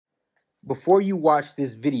Before you watch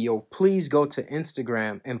this video, please go to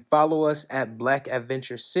Instagram and follow us at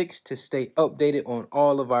BlackAdventures6 to stay updated on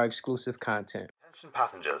all of our exclusive content. Attention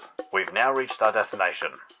passengers, we've now reached our destination.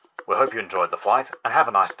 We hope you enjoyed the flight and have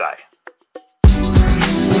a nice day.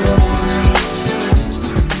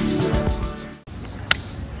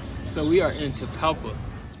 So we are in Tapalpa.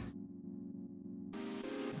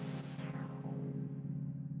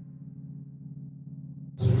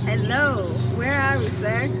 Hello, where are we,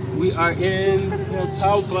 sir? We are in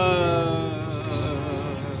Tapalpa.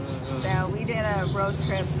 So we did a road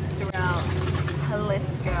trip throughout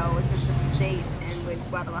Jalisco, which is the state in which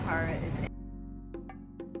Guadalajara is in.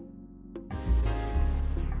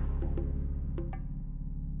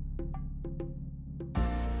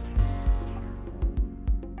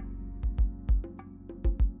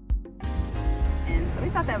 And so we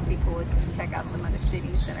thought that would be cool just to check out some other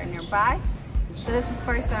cities that are nearby. So this is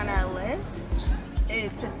first on our list.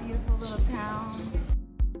 It's a beautiful little town.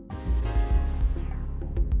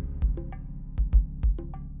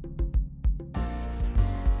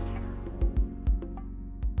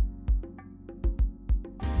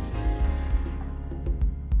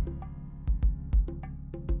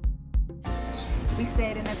 We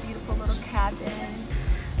stayed in a beautiful little cabin.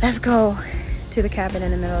 Let's go to the cabin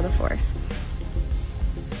in the middle of the forest.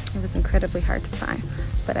 It was incredibly hard to find,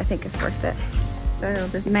 but I think it's worth it. So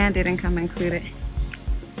this man didn't come included.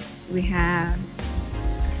 We have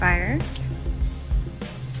a fire.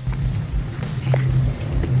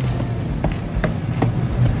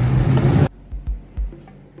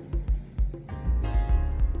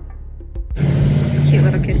 Cute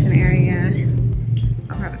little kitchen area.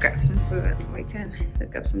 I'll probably grab some food so we can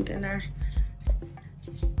cook up some dinner.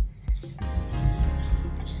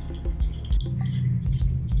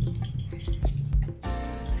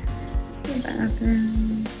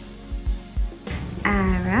 Bathroom.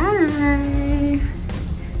 Alright.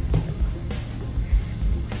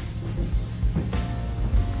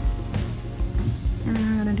 And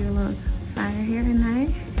I'm gonna do a little fire here tonight.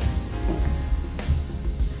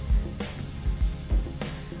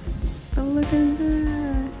 But look at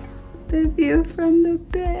that. The view from the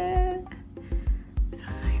bed. So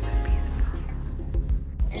nice and peaceful.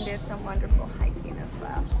 And there's some wonderful hiking as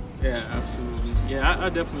well. Yeah, absolutely. Yeah, I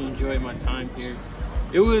definitely enjoyed my time here.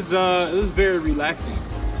 It was very relaxing.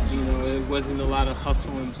 You know, it wasn't a lot of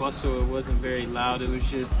hustle and bustle. It wasn't very loud. It was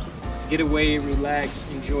just get away, relax,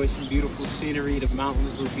 enjoy some beautiful scenery. The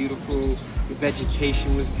mountains were beautiful. The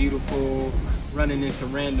vegetation was beautiful. Running into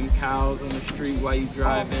random cows on the street while you're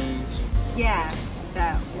driving. Yeah,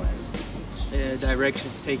 that was. Yeah,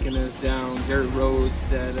 directions taking us down dirt roads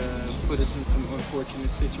that put us in some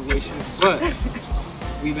unfortunate situations, but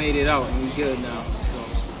we made it out and we good now. So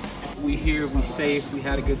we here, we safe, we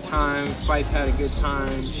had a good time. Fife had a good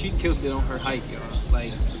time. She killed it on her hike, y'all.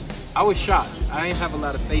 Like, I was shocked. I didn't have a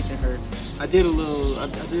lot of faith in her. I did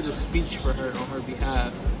a speech for her on her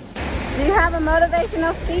behalf. Do you have a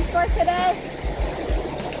motivational speech for today?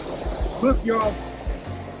 Look, y'all,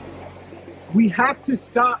 we have to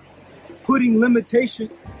stop putting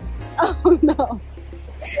limitations. Oh no.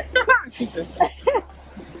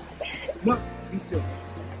 No, be still.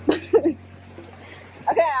 Okay,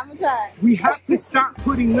 I'm gonna try. We have to stop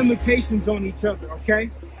putting limitations on each other,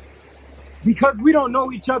 okay? Because we don't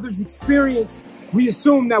know each other's experience, we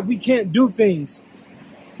assume that we can't do things.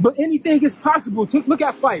 But anything is possible. Look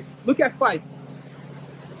at Fife. Look at Fife.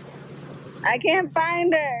 I can't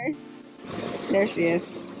find her. There she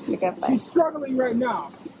is. Look at Fife. She's struggling right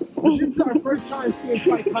now. This is our first time seeing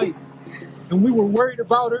Fife hike. And we were worried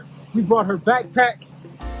about her. We brought her backpack.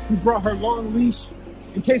 We brought her long leash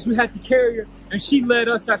in case we had to carry her. And she led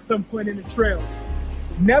us at some point in the trails.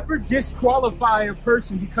 Never disqualify a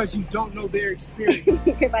person because you don't know their experience.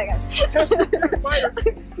 Okay, bye guys.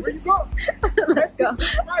 Where you go? Let's go.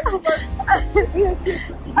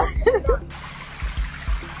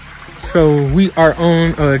 So we are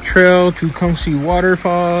on a trail to come see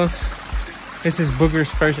waterfalls. This is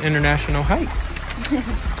Booger's first international hike.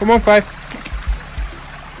 Come on, Fife.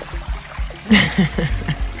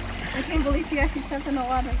 I can't believe she actually stepped in the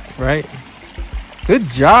water. Right. Good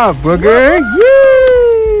job, Booger.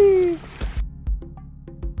 Yay!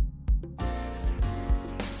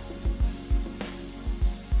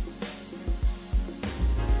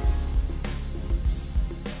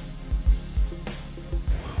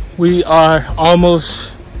 We are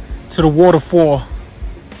almost to the waterfall.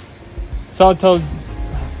 Salto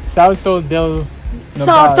del Naval.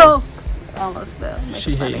 Salto. Almost fell.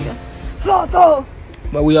 She hating. Salto.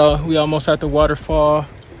 But we almost at the waterfall.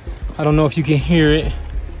 I don't know if you can hear it.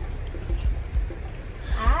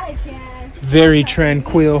 I can. Very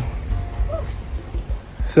tranquil.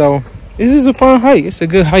 So this is a fun hike. It's a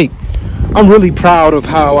good hike. I'm really proud of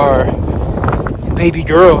how our baby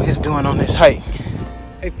girl is doing on this hike.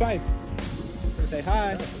 Hey, Fife. Say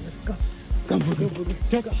hi. Go. Go,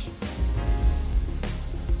 boogie. Go.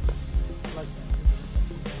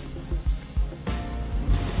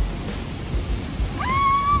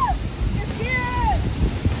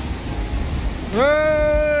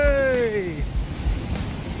 Hey!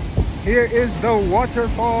 Here is the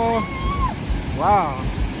waterfall. Wow.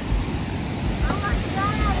 Oh my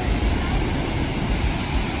God.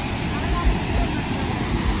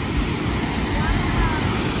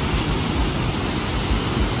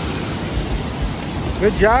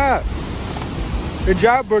 Good job. Good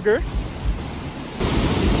job, Booger.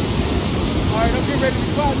 All right, I'm getting ready to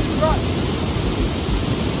climb this rock.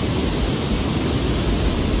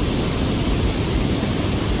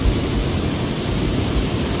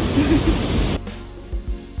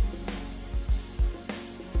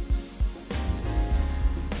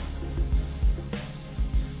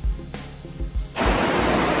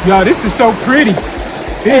 Yo, this is so pretty.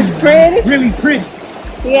 This is pretty? Really pretty.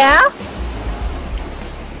 Yeah?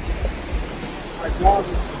 Our dog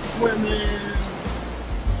is just swimming.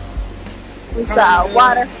 We saw a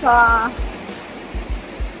waterfall.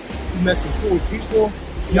 We met some cool people.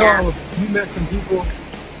 Yeah. Yo, we met some people.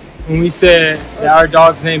 When we said that our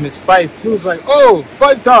dog's name is Fife, he was like, oh,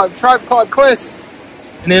 Fife dog, Tribe Called Quest.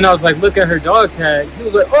 And then I was like, look at her dog tag. He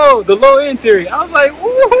was like, oh, the low end theory. I was like,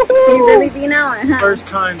 woo! He really be knowing, huh? First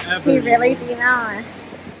time ever. He really be knowing.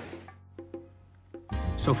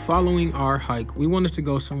 So following our hike, we wanted to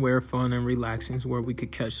go somewhere fun and relaxing where we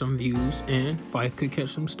could catch some views and Fife could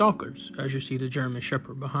catch some stalkers. As you see the German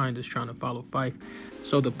Shepherd behind us trying to follow Fife.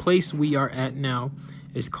 So the place we are at now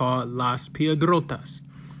is called Las Piedrotas.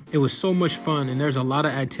 It was so much fun, and there's a lot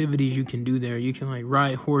of activities you can do there. You can like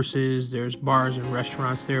ride horses. There's bars and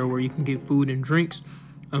restaurants there where you can get food and drinks.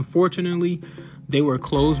 Unfortunately, they were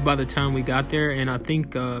closed by the time we got there, and I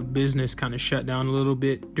think business kind of shut down a little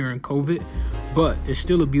bit during COVID. But it's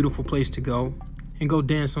still a beautiful place to go and go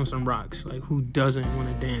dance on some rocks. Like, who doesn't want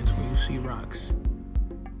to dance when you see rocks?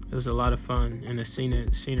 It was a lot of fun, and the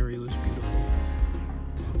scenery was beautiful.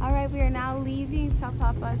 All right, we are now leaving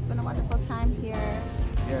Tapalpa. It's been a wonderful time here.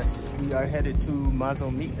 Yes, we are headed to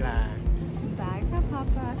Mazamitla. Bye,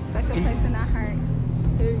 Tapalpa. Special place in our heart.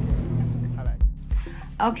 Peace.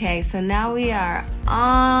 Okay, so now we are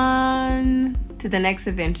on to the next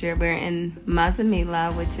adventure. We're in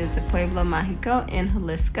Mazamitla, which is a Pueblo Mágico in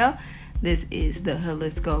Jalisco. This is the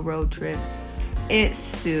Jalisco road trip. It's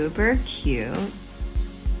super cute.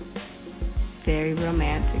 Very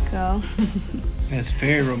romantical. It's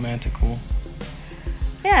very romantical.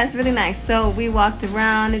 Yeah, it's really nice. So we walked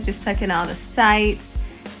around and just took in all the sights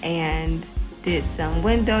and did some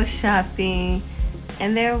window shopping.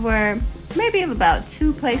 And there were maybe about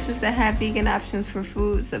 2 places that had vegan options for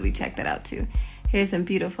food, so we checked that out too. Here's some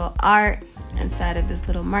beautiful art inside of this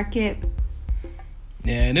little market.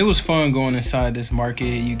 Yeah, and it was fun going inside this market.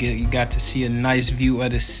 You got to see a nice view of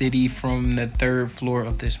the city from the 3rd floor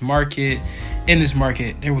of this market. In this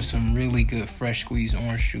market, there was some really good fresh squeezed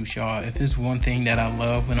orange juice, y'all. If it's one thing that I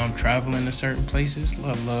love when I'm traveling to certain places,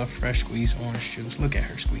 I love fresh squeezed orange juice. Look at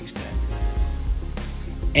her squeeze that.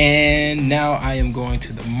 And now I am going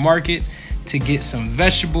to the market to get some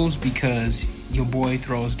vegetables because your boy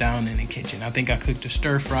throws down in the kitchen. I think I cooked a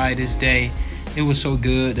stir fry this day. It was so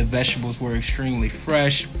good. The vegetables were extremely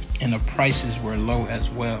fresh and the prices were low as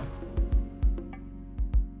well.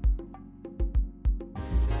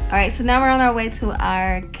 All right, so now we're on our way to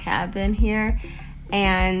our cabin here,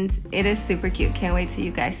 and it is super cute. Can't wait till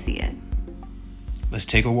you guys see it. Let's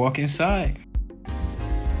take a walk inside.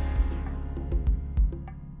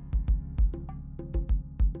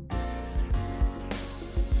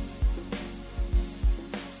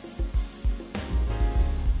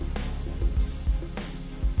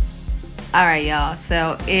 All right, y'all,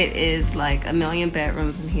 so it is like a million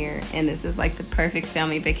bedrooms in here, and this is like the perfect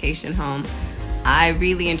family vacation home. I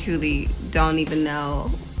really and truly don't even know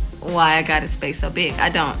why I got a space so big. I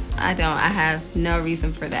don't. I have no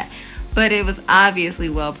reason for that. But it was obviously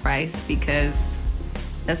well priced because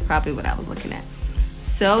that's probably what I was looking at.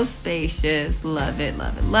 So spacious. Love it,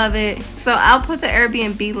 love it, love it. So I'll put the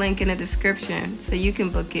Airbnb link in the description so you can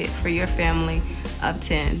book it for your family of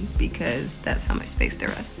 10 because that's how much space there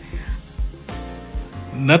is.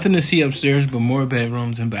 Nothing to see upstairs but more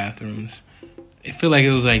bedrooms and bathrooms. I feel like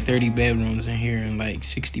it was like 30 bedrooms in here and like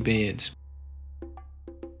 60 beds.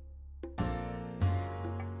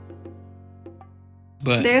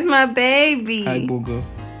 But there's my baby. Hi, Booga.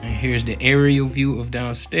 And here's the aerial view of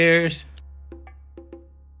downstairs.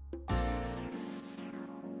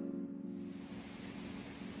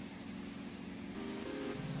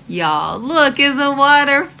 Y'all, look, it's a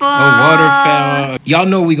waterfall. A waterfall. Y'all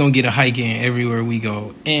know we gonna get a hike in everywhere we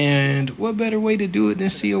go. And what better way to do it than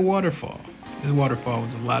see a waterfall? This waterfall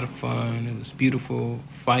was a lot of fun. It was beautiful.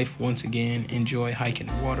 Fife, once again, enjoy hiking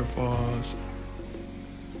the waterfalls.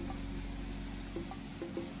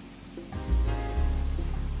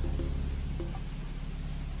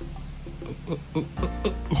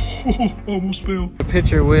 Almost fell. A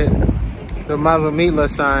picture with the Mazamitla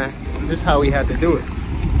sign. This is how we had to do it.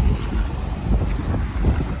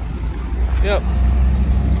 Yep,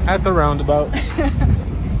 at the roundabout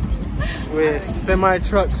with semi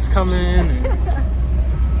trucks coming and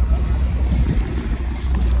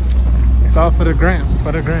it's all for the gram,